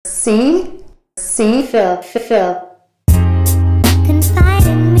Fill. Confide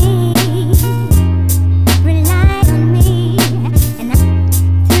in me, rely on me, and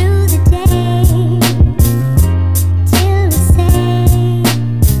through the day, till we say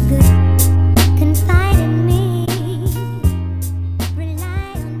good. Confide in me,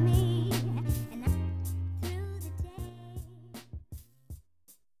 rely on me, and through the day.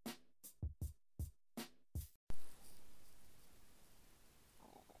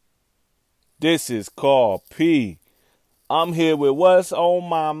 This is called P. I'm here with what's on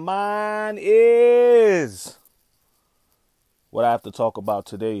my mind is. What I have to talk about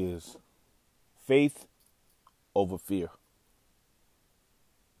today is faith over fear.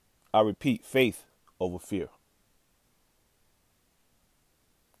 I repeat, faith over fear.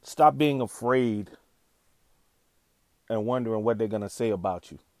 Stop being afraid and wondering what they're going to say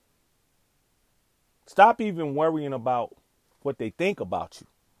about you. Stop even worrying about what they think about you.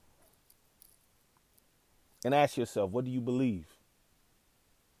 And ask yourself, what do you believe?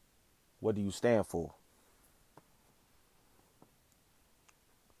 What do you stand for?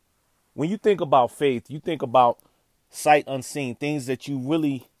 When you think about faith, you think about sight unseen, things that you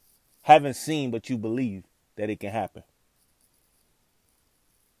really haven't seen, but you believe that it can happen.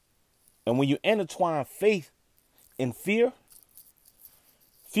 And when you intertwine faith and fear,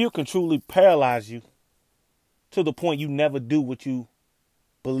 fear can truly paralyze you to the point you never do what you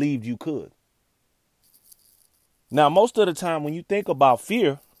believed you could. Now, most of the time when you think about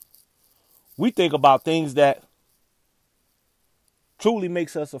fear, we think about things that truly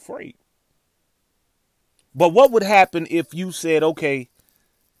makes us afraid. But what would happen if you said, okay,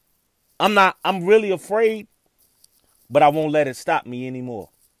 I'm really afraid, but I won't let it stop me anymore.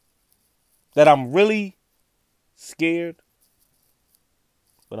 That I'm really scared,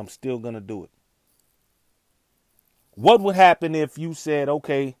 but I'm still going to do it. What would happen if you said,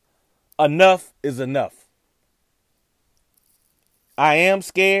 okay, enough is enough. I am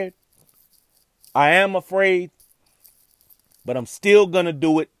scared. I am afraid, but I'm still going to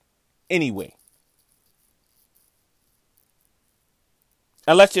do it anyway.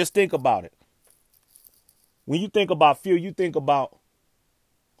 And let's just think about it. When you think about fear, you think about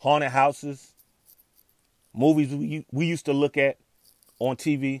haunted houses, movies we used to look at on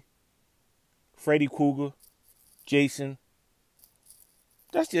TV, Freddy Krueger, Jason.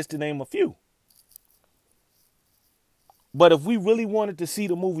 That's just to name a few. But if we really wanted to see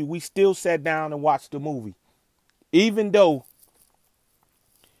the movie, we still sat down and watched the movie. Even though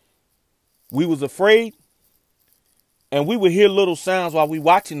we was afraid and we would hear little sounds while we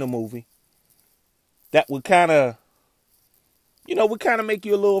watching the movie that would kind of, would kind of make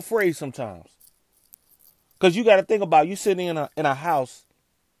you a little afraid sometimes. Because you got to think about you sitting in a house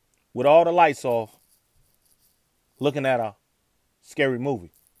with all the lights off looking at a scary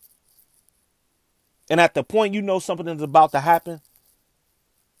movie. And at the point you know something is about to happen,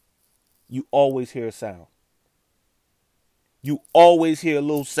 you always hear a sound. You always hear a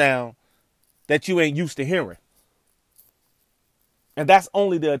little sound that you ain't used to hearing. And that's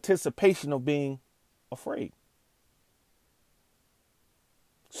only the anticipation of being afraid.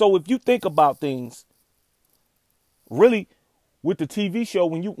 So if you think about things, really, with the TV show,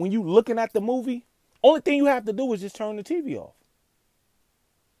 when you looking at the movie, only thing you have to do is just turn the TV off.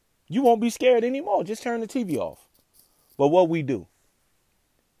 You won't be scared anymore. Just turn the TV off. But what we do,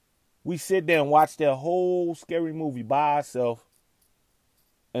 we sit there and watch that whole scary movie by ourselves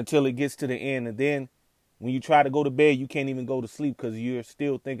until it gets to the end. And then when you try to go to bed, you can't even go to sleep because you're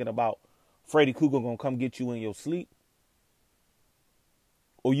still thinking about Freddy Krueger going to come get you in your sleep.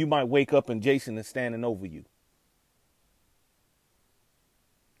 Or you might wake up and Jason is standing over you.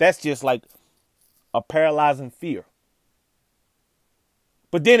 That's just like a paralyzing fear.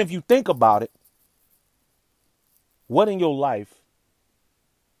 But then if you think about it, what in your life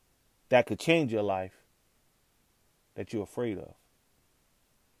that could change your life that you're afraid of?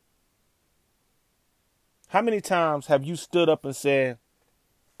 How many times have you stood up and said,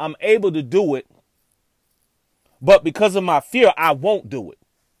 I'm able to do it, but because of my fear, I won't do it?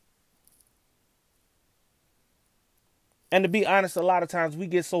 And to be honest, a lot of times we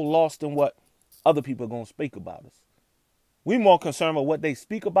get so lost in what other people are going to speak about us. We're more concerned with what they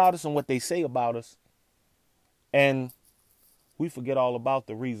speak about us and what they say about us. And we forget all about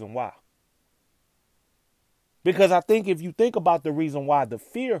the reason why. Because I think if you think about the reason why, the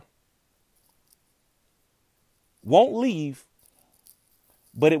fear won't leave,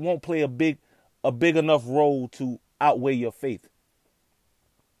 but it won't play a big enough role to outweigh your faith.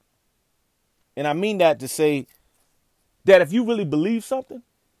 And I mean that to say that if you really believe something,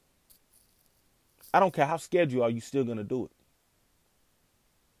 I don't care how scared you are, you're still going to do it.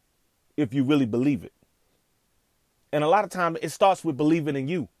 if you really believe it. And a lot of times it starts with believing in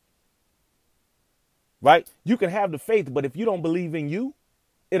you. Right? You can have the faith, but if you don't believe in you,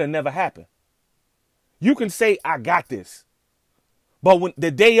 it'll never happen. You can say, I got this. But when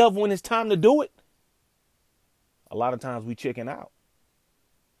the day of when it's time to do it, a lot of times we chicken out.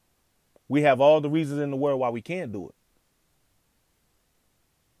 We have all the reasons in the world why we can't do it.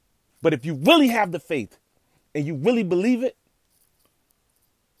 But if you really have the faith and you really believe it,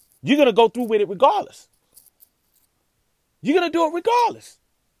 you're going to go through with it regardless. You're going to do it regardless.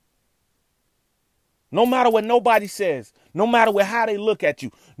 No matter what nobody says, no matter how they look at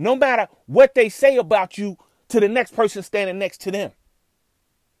you, no matter what they say about you to the next person standing next to them,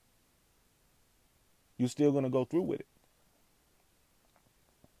 you're still going to go through with it.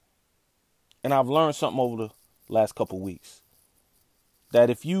 And I've learned something over the last couple of weeks, that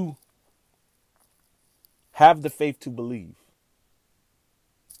if you have the faith to believe,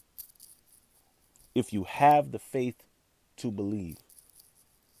 if you have the faith to believe,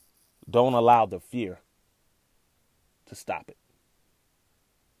 don't allow the fear to stop it.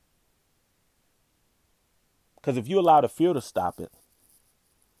 Because if you allow the fear to stop it,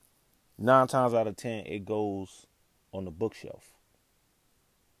 9 times out of 10, it goes on the bookshelf.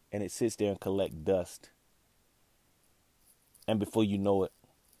 And it sits there and collects dust. And before you know it,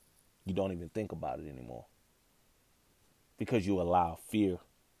 you don't even think about it anymore. Because you allow fear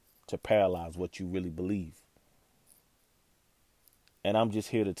to paralyze what you really believe. And I'm just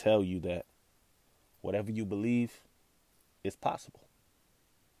here to tell you that whatever you believe is possible.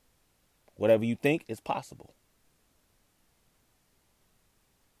 Whatever you think is possible.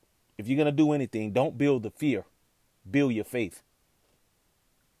 If you're going to do anything, don't build the fear. Build your faith.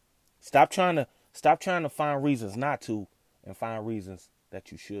 Stop trying to find reasons not to and find reasons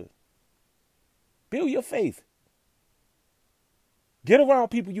that you should. Build your faith. Get around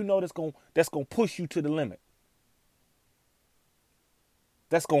people you know that's going to push you to the limit.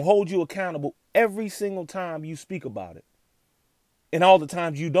 That's going to hold you accountable every single time you speak about it. And all the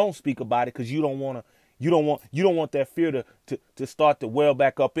times you don't speak about it because you don't want that fear to start to well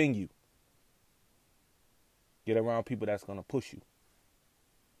back up in you. Get around people that's going to push you.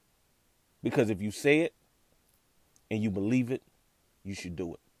 Because if you say it and you believe it, you should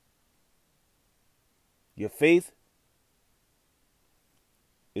do it. Your faith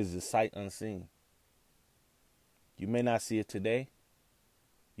is the sight unseen. You may not see it today.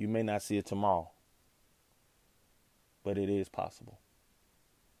 You may not see it tomorrow. But it is possible.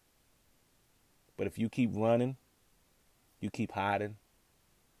 But if you keep running, you keep hiding,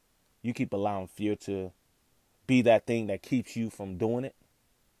 you keep allowing fear to be that thing that keeps you from doing it,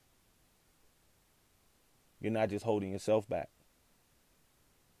 you're not just holding yourself back.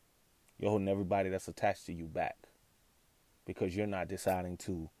 You're holding everybody that's attached to you back because you're not deciding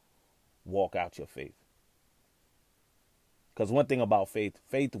to walk out your faith. Because one thing about faith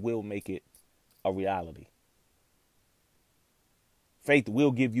will make it a reality. Faith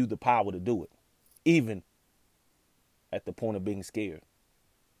will give you the power to do it, even at the point of being scared.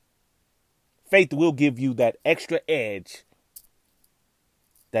 Faith will give you that extra edge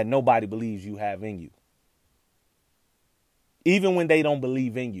that nobody believes you have in you. Even when they don't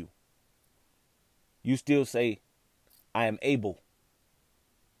believe in you, you still say, I am able,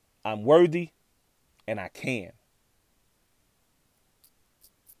 I'm worthy, and I can.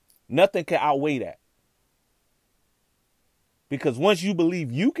 Nothing can outweigh that. Because once you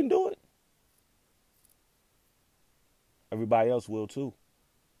believe you can do it, everybody else will too.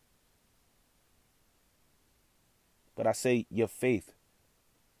 But I say your faith,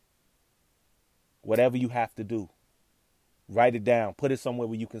 whatever you have to do, write it down. Put it somewhere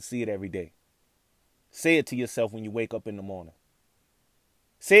where you can see it every day. Say it to yourself when you wake up in the morning.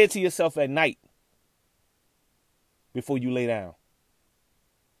 Say it to yourself at night before you lay down.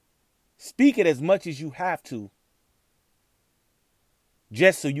 Speak it as much as you have to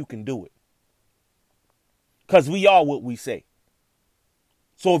just so you can do it. Because we are what we say.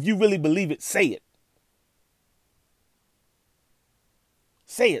 So if you really believe it, say it.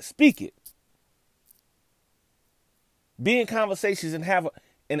 Say it. Speak it. Be in conversations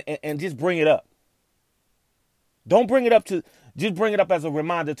and and just bring it up. Don't bring it up just bring it up as a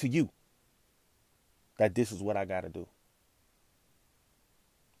reminder to you that this is what I got to do.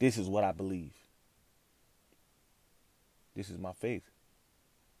 This is what I believe. This is my faith.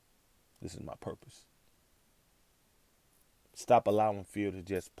 This is my purpose. Stop allowing fear to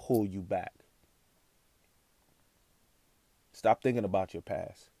just pull you back. Stop thinking about your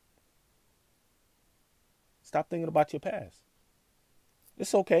past. Stop thinking about your past.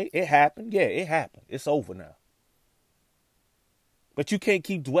 It's okay. It happened. Yeah, it happened. It's over now. But you can't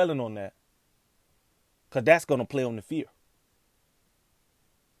keep dwelling on that, because that's going to play on the fear.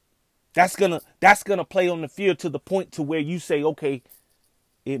 That's gonna play on the fear to the point to where you say, okay,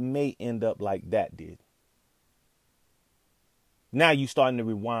 it may end up like that did. Now you starting to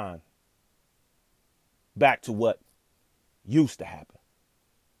rewind back to what used to happen.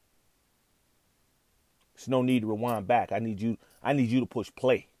 There's no need to rewind back. I need you to push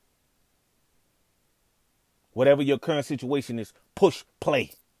play. Whatever your current situation is, push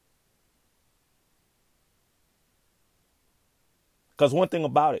play. Because one thing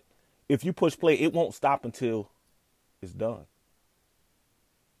about it, if you push play, it won't stop until it's done.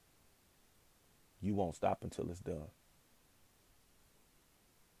 You won't stop until it's done.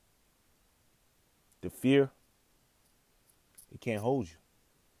 The fear, it can't hold you.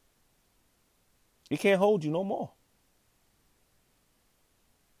 It can't hold you no more.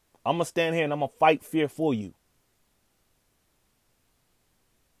 I'm going to stand here and I'm going to fight fear for you.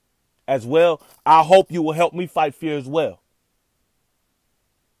 As well, I hope you will help me fight fear as well.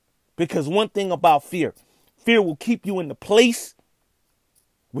 Because one thing about fear will keep you in the place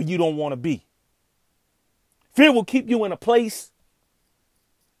where you don't want to be. Fear will keep you in a place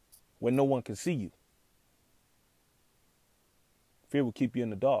where no one can see you. Fear will keep you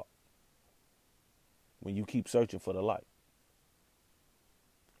in the dark when you keep searching for the light.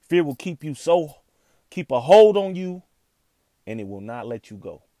 Fear will keep a hold on you, and it will not let you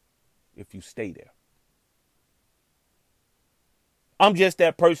go if you stay there. I'm just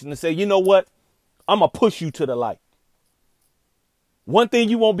that person to say, you know what? I'm going to push you to the light. One thing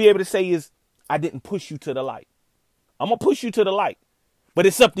you won't be able to say is, I didn't push you to the light. I'm going to push you to the light, but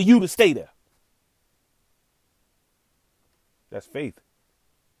it's up to you to stay there. That's faith.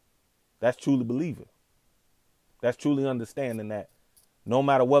 That's truly believing. That's truly understanding that no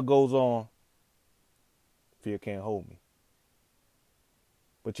matter what goes on, fear can't hold me.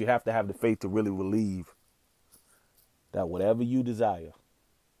 But you have to have the faith to really believe that whatever you desire,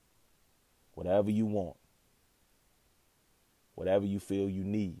 whatever you want, whatever you feel you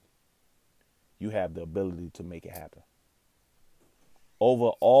need, you have the ability to make it happen.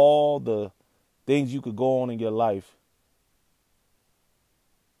 Over all the things you could go on in your life,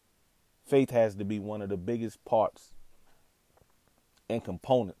 faith has to be one of the biggest parts and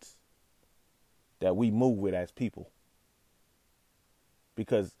components that we move with as people.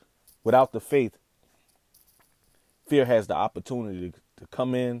 Because without the faith, fear has the opportunity to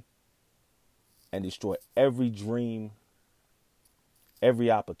come in and destroy every dream, every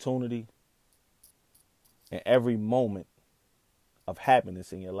opportunity, and every moment of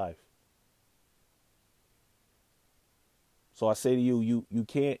happiness in your life. So I say to you, you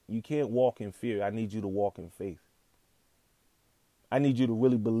can't walk in fear. I need you to walk in faith. I need you to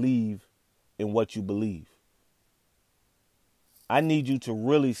really believe in what you believe. I need you to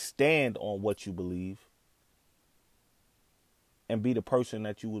really stand on what you believe and be the person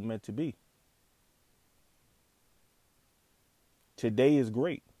that you were meant to be. Today is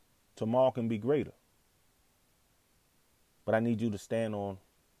great. Tomorrow can be greater. But I need you to stand on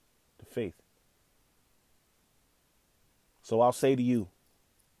the faith. So I'll say to you,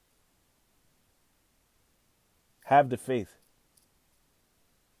 have the faith.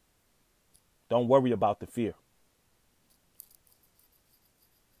 Don't worry about the fear.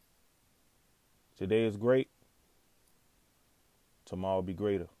 Today is great. Tomorrow will be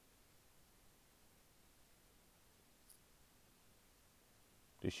greater.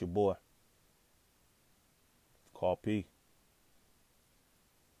 This your boy. Call P.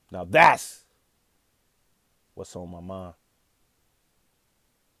 Now that's what's on my mind.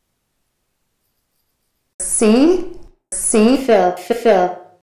 See, Phil.